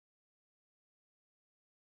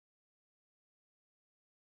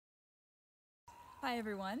Hi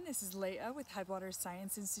everyone, this is Leah with Headwaters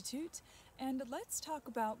Science Institute, and let's talk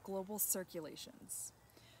about global circulations.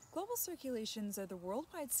 Global circulations are the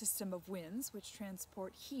worldwide system of winds which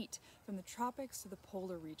transport heat from the tropics to the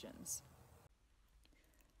polar regions.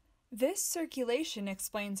 This circulation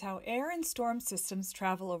explains how air and storm systems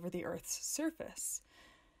travel over the Earth's surface.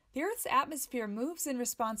 The Earth's atmosphere moves in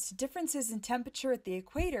response to differences in temperature at the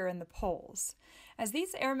equator and the poles. As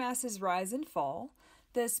these air masses rise and fall,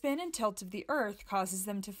 the spin and tilt of the Earth causes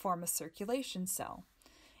them to form a circulation cell.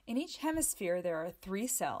 In each hemisphere there are 3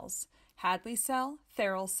 cells: Hadley cell,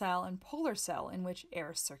 Thirl cell, and polar cell, in which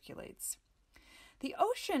air circulates. The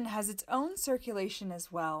ocean has its own circulation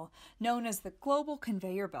as well, known as the global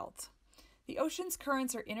conveyor belt. The ocean's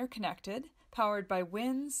currents are interconnected, powered by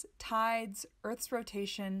winds, tides, Earth's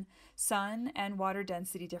rotation, sun, and water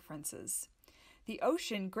density differences. The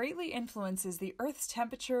ocean greatly influences the Earth's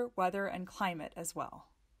temperature, weather, and climate as well.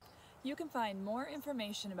 You can find more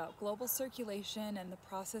information about global circulation and the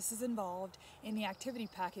processes involved in the activity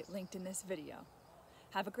packet linked in this video.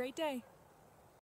 Have a great day!